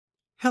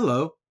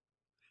Hello,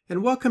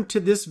 and welcome to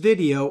this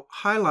video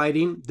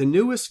highlighting the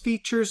newest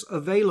features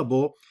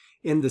available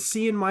in the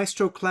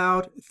cnMaestro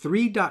Cloud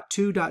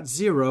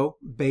 3.2.0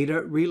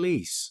 beta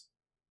release.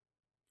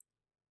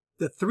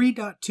 The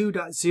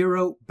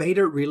 3.2.0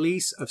 beta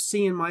release of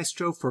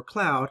cnMaestro for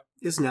Cloud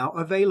is now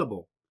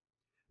available.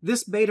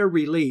 This beta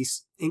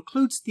release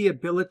includes the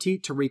ability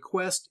to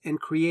request and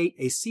create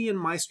a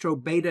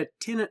cnMaestro beta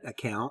tenant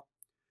account,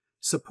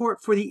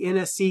 support for the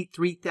NSE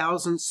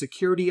 3000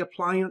 security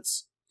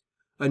appliance,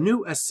 a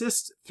new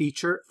assist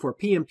feature for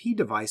PMP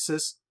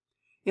devices,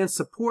 and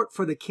support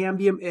for the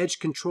Cambium Edge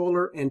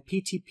controller and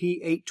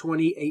PTP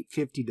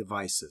 820-850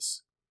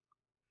 devices.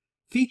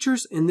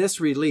 Features in this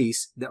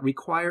release that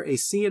require a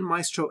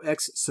cnMaestro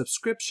X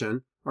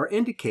subscription are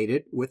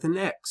indicated with an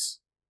X.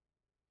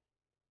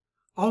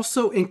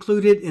 Also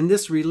included in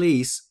this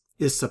release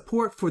is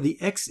support for the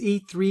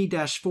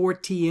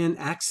XE3-4TN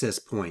access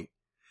point,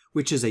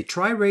 which is a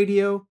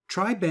tri-radio,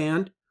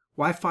 tri-band,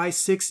 Wi-Fi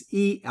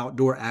 6E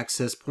outdoor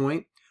access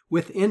point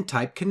with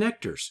N-type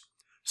connectors,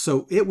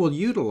 so it will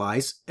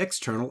utilize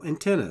external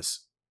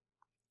antennas.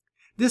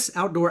 This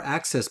outdoor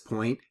access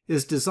point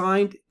is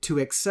designed to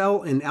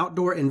excel in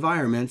outdoor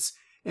environments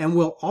and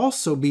will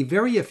also be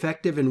very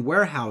effective in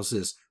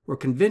warehouses or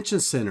convention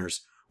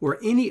centers or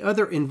any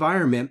other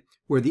environment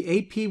where the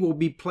AP will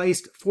be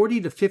placed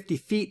 40 to 50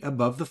 feet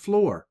above the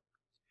floor.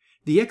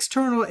 The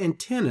external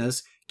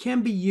antennas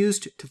can be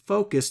used to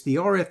focus the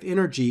RF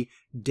energy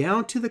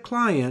down to the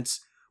clients,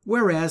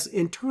 whereas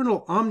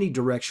internal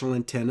omnidirectional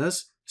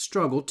antennas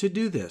struggle to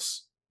do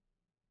this.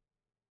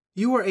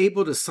 You are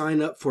able to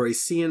sign up for a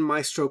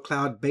cnMaestro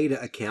Cloud beta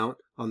account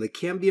on the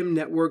Cambium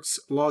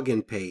Network's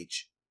login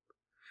page.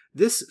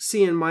 This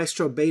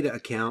cnMaestro beta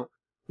account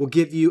will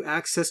give you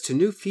access to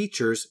new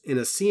features in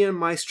a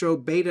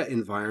cnMaestro beta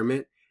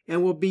environment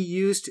and will be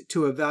used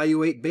to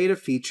evaluate beta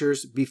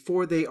features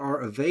before they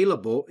are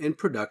available in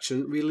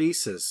production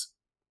releases.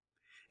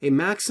 A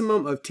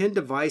maximum of 10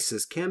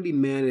 devices can be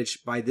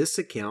managed by this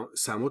account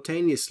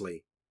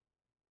simultaneously.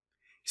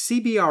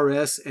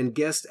 CBRS and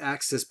guest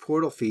access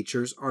portal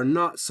features are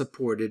not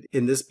supported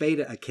in this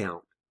beta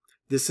account.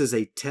 This is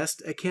a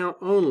test account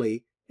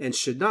only and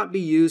should not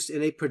be used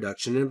in a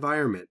production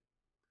environment.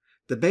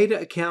 The beta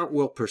account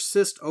will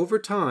persist over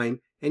time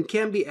and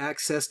can be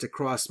accessed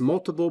across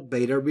multiple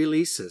beta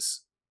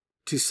releases.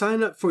 To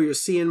sign up for your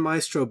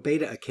cnMaestro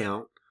beta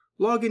account,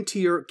 log into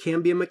your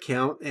Cambium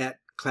account at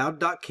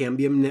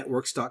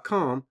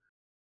cloud.cambiumnetworks.com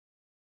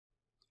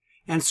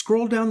and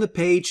scroll down the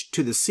page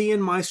to the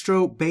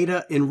cnMaestro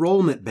Beta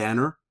Enrollment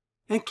banner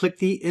and click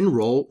the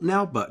Enroll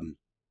Now button.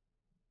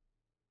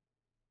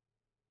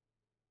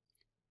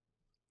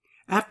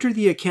 After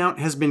the account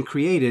has been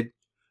created,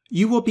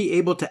 you will be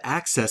able to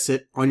access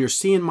it on your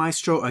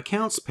cnMaestro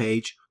Accounts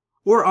page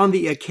or on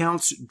the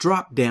Accounts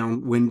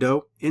drop-down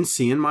window in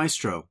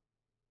cnMaestro.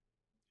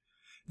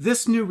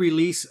 This new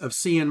release of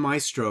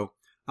cnMaestro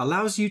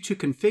allows you to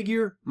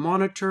configure,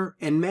 monitor,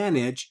 and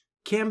manage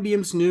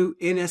Cambium's new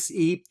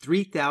NSE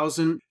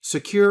 3000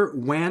 Secure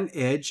WAN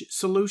Edge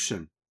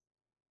solution.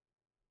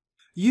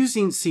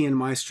 Using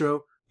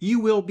cnMaestro, you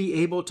will be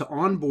able to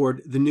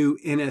onboard the new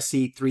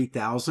NSE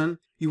 3000.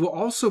 You will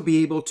also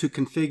be able to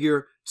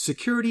configure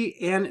security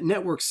and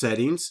network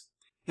settings,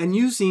 and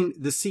using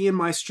the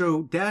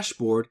cnMaestro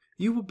dashboard,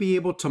 you will be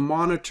able to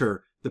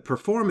monitor the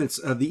performance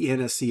of the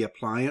NSE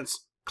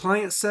appliance,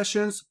 client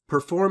sessions,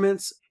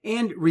 performance,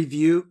 and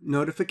review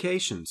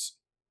notifications.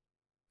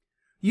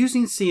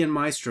 Using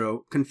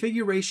cnMaestro,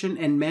 configuration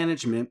and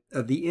management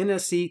of the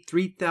NSE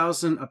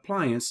 3000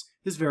 appliance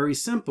is very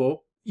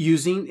simple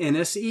using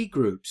NSE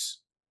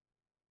groups.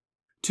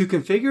 To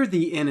configure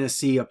the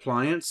NSE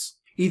appliance,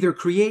 either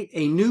create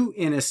a new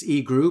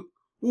NSE group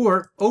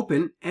or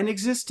open an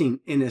existing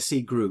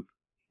NSE group.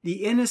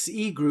 The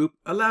NSE group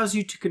allows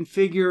you to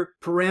configure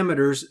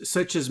parameters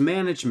such as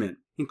management,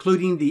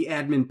 including the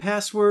admin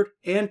password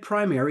and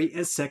primary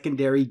and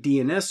secondary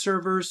DNS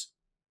servers,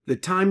 the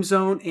time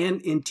zone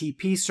and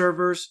NTP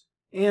servers,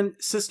 and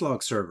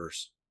syslog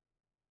servers.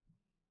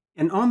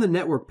 And on the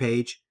network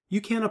page,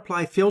 you can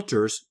apply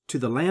filters to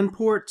the LAN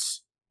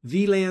ports,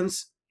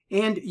 VLANs,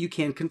 and you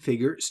can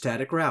configure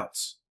static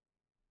routes.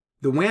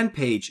 The WAN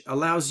page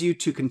allows you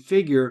to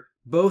configure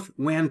both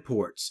WAN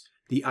ports,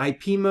 the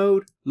IP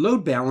mode,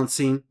 load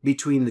balancing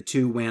between the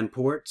two WAN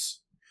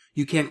ports.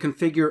 You can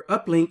configure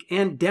uplink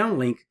and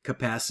downlink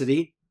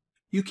capacity.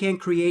 You can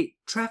create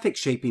traffic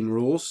shaping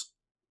rules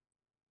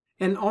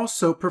and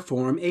also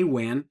perform a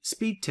WAN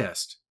speed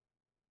test.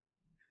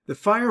 The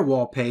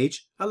firewall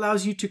page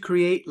allows you to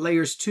create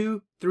layers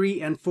 2,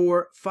 3, and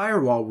 4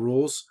 firewall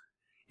rules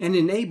and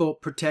enable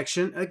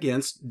protection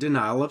against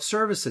denial of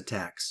service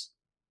attacks.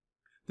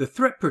 The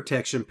threat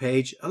protection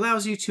page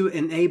allows you to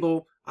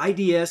enable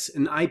IDS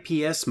and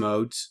IPS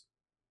modes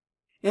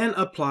and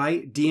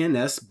apply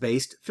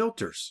DNS-based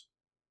filters.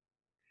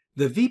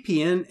 The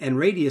VPN and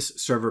Radius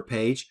server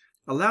page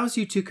allows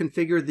you to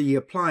configure the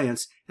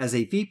appliance as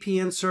a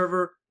VPN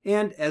server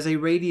and as a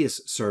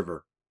Radius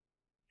server.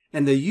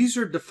 And the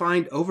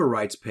user-defined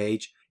overrides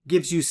page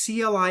gives you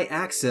CLI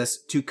access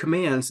to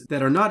commands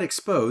that are not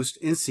exposed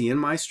in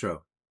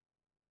cnMaestro.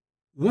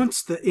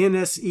 Once the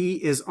NSE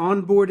is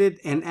onboarded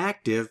and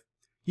active,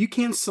 you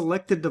can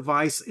select the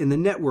device in the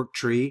network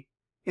tree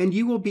and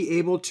you will be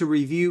able to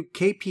review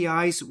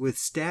KPIs with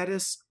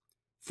status,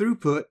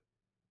 throughput,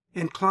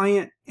 and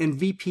client and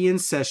VPN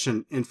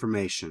session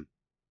information.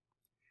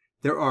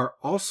 There are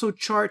also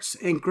charts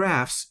and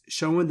graphs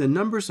showing the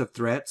numbers of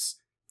threats,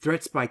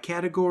 threats by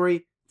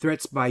category,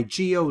 threats by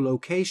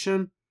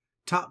geolocation,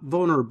 top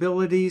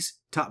vulnerabilities,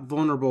 top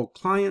vulnerable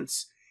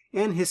clients,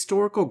 and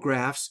historical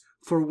graphs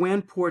for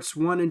WAN ports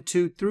 1 and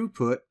 2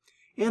 throughput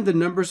and the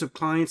numbers of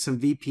clients and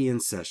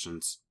VPN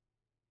sessions.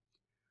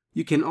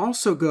 You can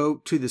also go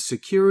to the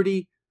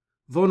Security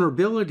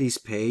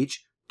Vulnerabilities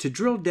page to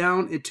drill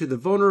down into the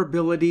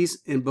vulnerabilities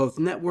in both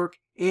network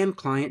and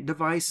client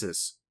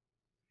devices.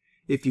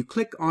 If you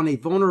click on a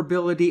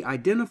vulnerability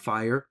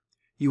identifier,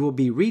 you will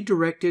be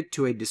redirected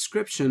to a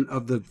description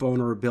of the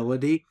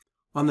vulnerability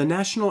on the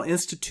National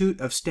Institute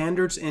of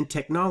Standards and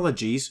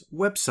Technology's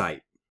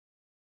website.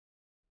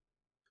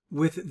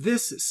 With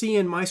this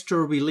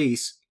cnMaestro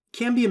release,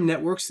 Cambium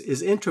Networks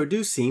is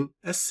introducing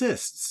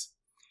Assists.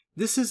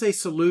 This is a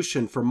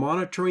solution for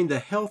monitoring the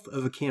health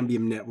of a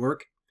Cambium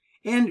network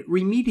and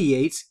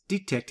remediates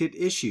detected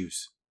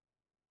issues.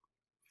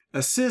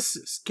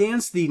 Assist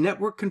scans the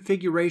network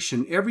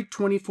configuration every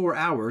 24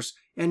 hours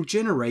and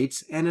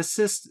generates an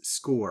Assist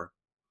score.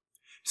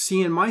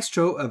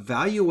 cnMaestro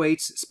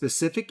evaluates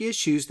specific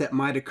issues that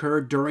might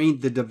occur during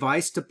the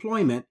device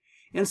deployment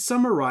and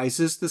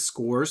summarizes the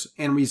scores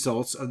and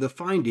results of the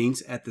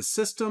findings at the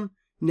system,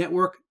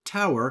 network,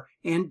 tower,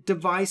 and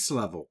device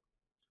level.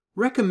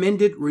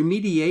 Recommended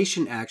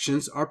remediation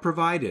actions are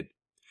provided.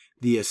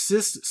 The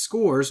Assist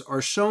scores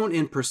are shown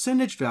in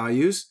percentage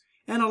values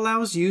and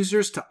allows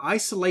users to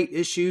isolate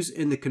issues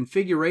in the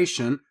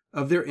configuration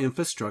of their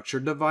infrastructure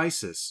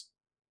devices.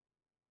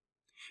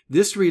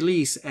 This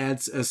release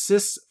adds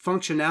Assist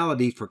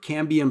functionality for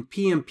Cambium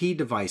PMP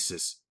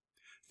devices.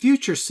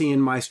 Future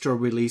cnMaestro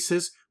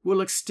releases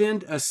will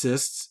extend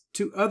Assists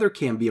to other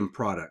Cambium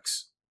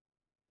products.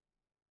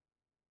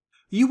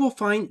 You will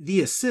find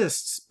the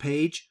Assists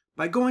page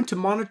by going to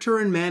Monitor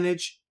and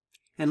Manage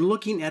and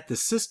looking at the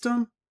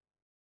System,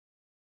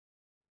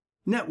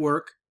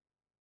 Network,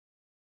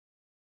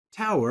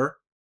 Tower,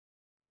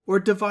 or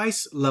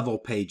Device level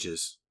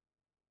pages.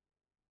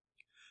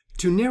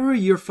 To narrow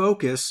your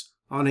focus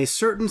on a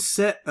certain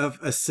set of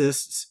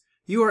Assists,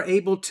 you are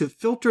able to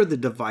filter the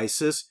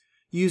devices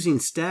using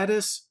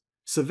status,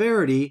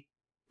 severity,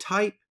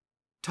 type,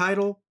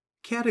 title,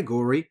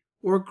 category,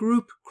 or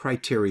group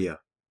criteria.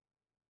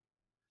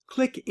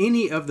 Click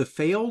any of the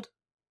failed,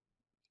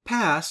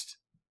 past,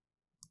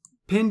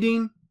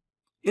 pending,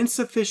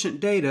 insufficient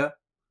data,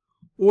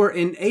 or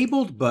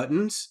enabled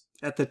buttons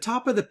at the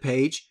top of the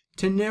page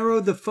to narrow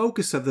the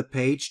focus of the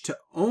page to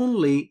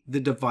only the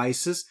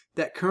devices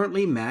that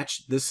currently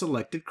match the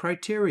selected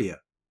criteria.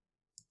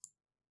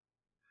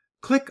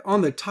 Click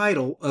on the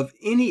title of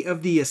any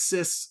of the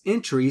Assists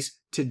entries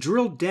to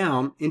drill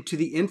down into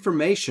the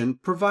information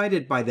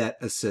provided by that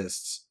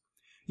Assists.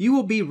 You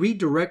will be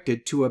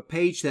redirected to a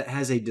page that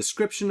has a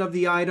description of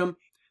the item.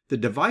 The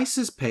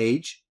Devices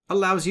page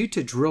allows you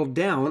to drill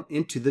down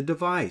into the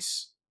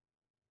device.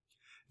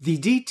 The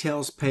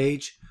Details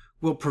page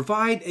will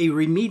provide a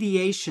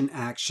remediation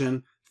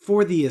action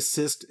for the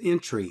Assist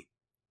entry.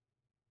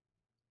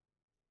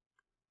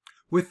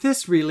 With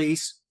this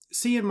release,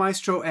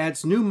 cnMaestro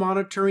adds new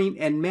monitoring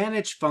and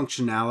manage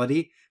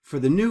functionality for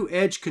the new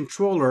Edge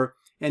controller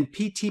and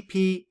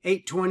PTP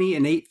 820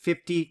 and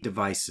 850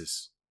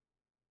 devices.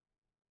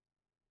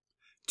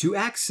 To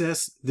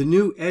access the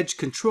new Edge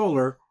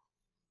controller,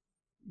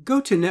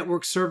 go to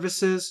Network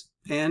Services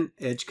and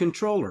Edge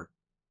Controller.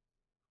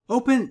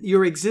 Open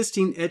your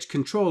existing Edge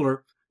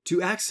controller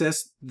to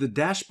access the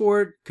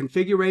dashboard,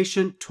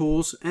 configuration,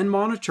 tools, and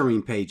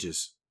monitoring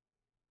pages.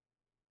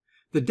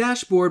 The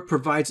dashboard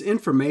provides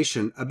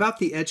information about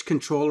the Edge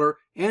controller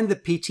and the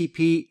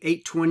PTP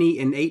 820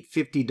 and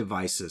 850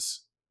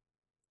 devices.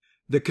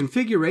 The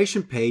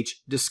configuration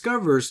page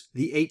discovers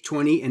the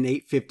 820 and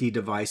 850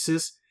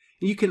 devices.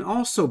 You can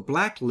also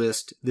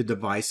blacklist the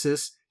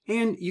devices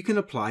and you can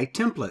apply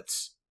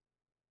templates.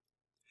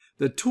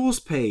 The Tools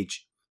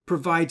page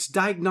provides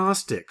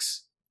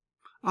diagnostics,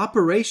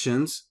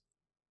 operations,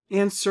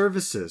 and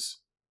services.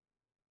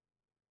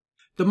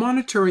 The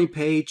monitoring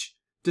page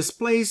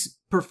displays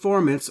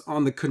performance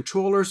on the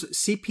controller's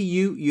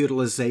CPU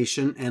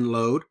utilization and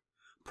load,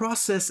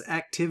 process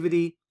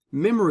activity,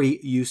 memory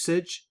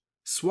usage,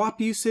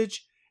 swap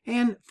usage,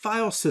 and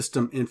file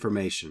system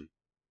information.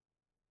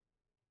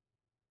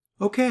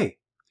 Okay,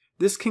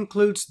 this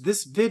concludes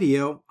this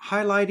video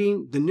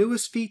highlighting the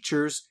newest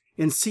features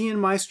in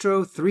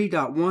cnMaestro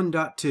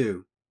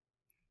 3.1.2.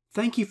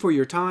 Thank you for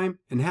your time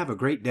and have a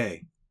great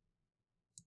day.